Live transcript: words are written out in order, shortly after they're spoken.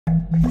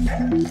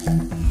In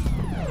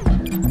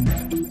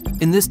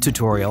this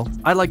tutorial,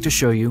 I'd like to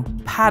show you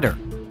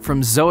PATTR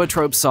from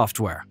Zoetrope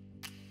software.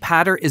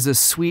 PATTR is a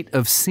suite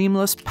of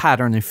seamless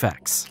pattern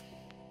effects.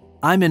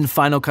 I'm in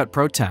Final Cut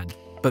Pro 10,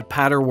 but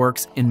PATTR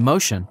works in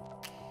Motion,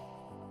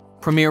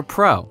 Premiere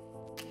Pro,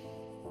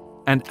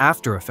 and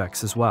After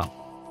Effects as well.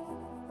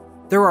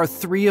 There are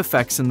 3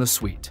 effects in the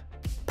suite: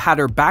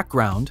 PATTR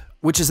Background,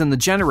 which is in the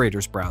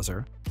Generators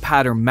browser,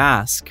 PATTR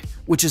Mask,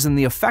 which is in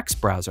the Effects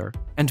browser,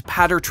 and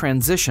PATTR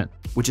Transition,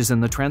 which is in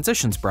the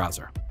Transitions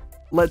browser.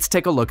 Let's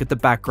take a look at the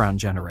background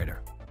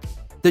generator.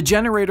 The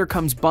generator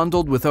comes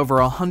bundled with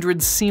over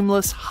 100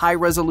 seamless,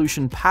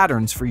 high-resolution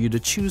patterns for you to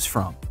choose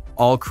from,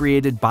 all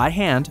created by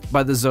hand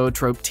by the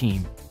Zoetrope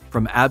team.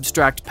 From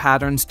abstract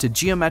patterns to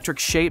geometric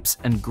shapes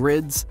and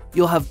grids,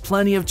 you'll have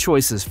plenty of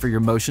choices for your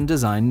motion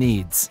design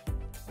needs.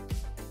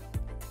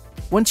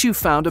 Once you've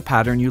found a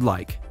pattern you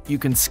like, you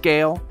can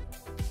scale,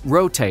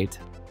 rotate,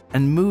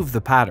 and move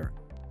the pattern.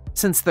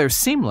 Since they're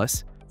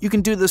seamless, you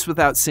can do this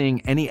without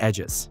seeing any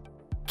edges.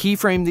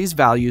 Keyframe these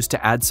values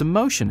to add some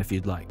motion if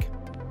you'd like.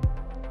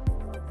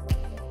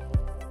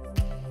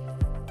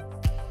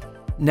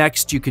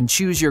 Next, you can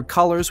choose your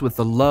colors with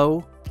the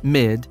low,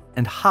 mid,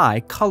 and high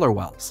color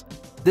wells.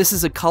 This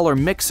is a color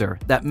mixer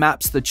that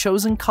maps the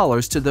chosen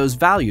colors to those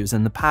values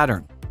in the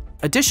pattern.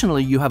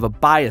 Additionally, you have a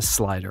bias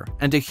slider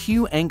and a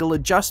hue angle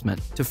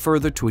adjustment to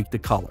further tweak the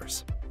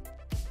colors.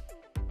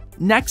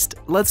 Next,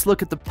 let's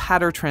look at the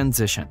PATTR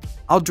Transition.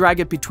 I'll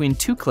drag it between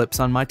 2 clips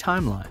on my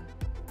timeline.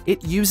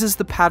 It uses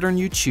the pattern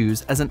you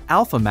choose as an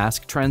alpha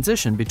mask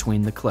transition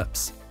between the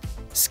clips.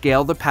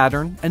 Scale the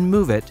pattern and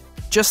move it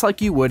just like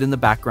you would in the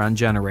background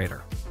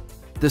generator.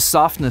 The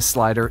softness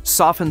slider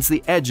softens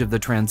the edge of the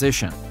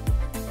transition.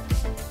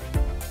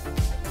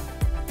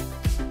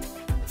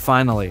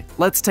 Finally,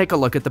 let's take a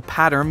look at the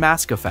PATTR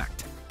Mask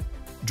effect.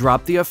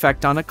 Drop the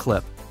effect on a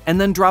clip, and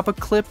then drop a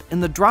clip in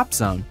the drop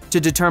zone to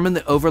determine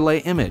the overlay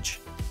image,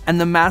 and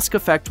the mask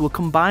effect will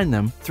combine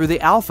them through the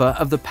alpha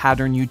of the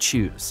pattern you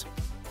choose.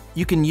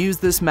 You can use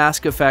this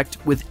mask effect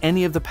with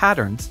any of the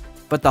patterns,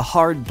 but the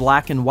hard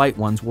black and white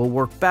ones will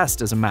work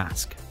best as a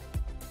mask.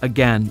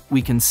 Again,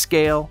 we can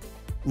scale,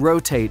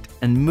 rotate,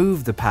 and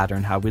move the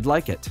pattern how we'd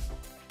like it.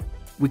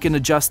 We can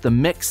adjust the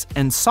mix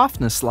and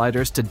softness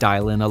sliders to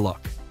dial in a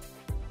look.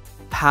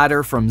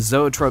 PATTR from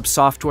Zoetrope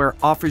software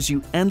offers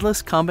you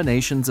endless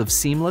combinations of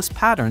seamless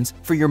patterns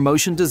for your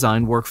motion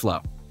design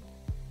workflow.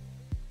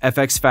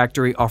 FX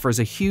Factory offers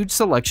a huge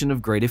selection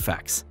of great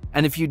effects,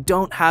 and if you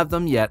don't have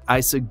them yet, I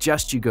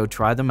suggest you go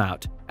try them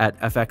out at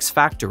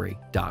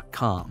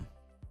fxfactory.com.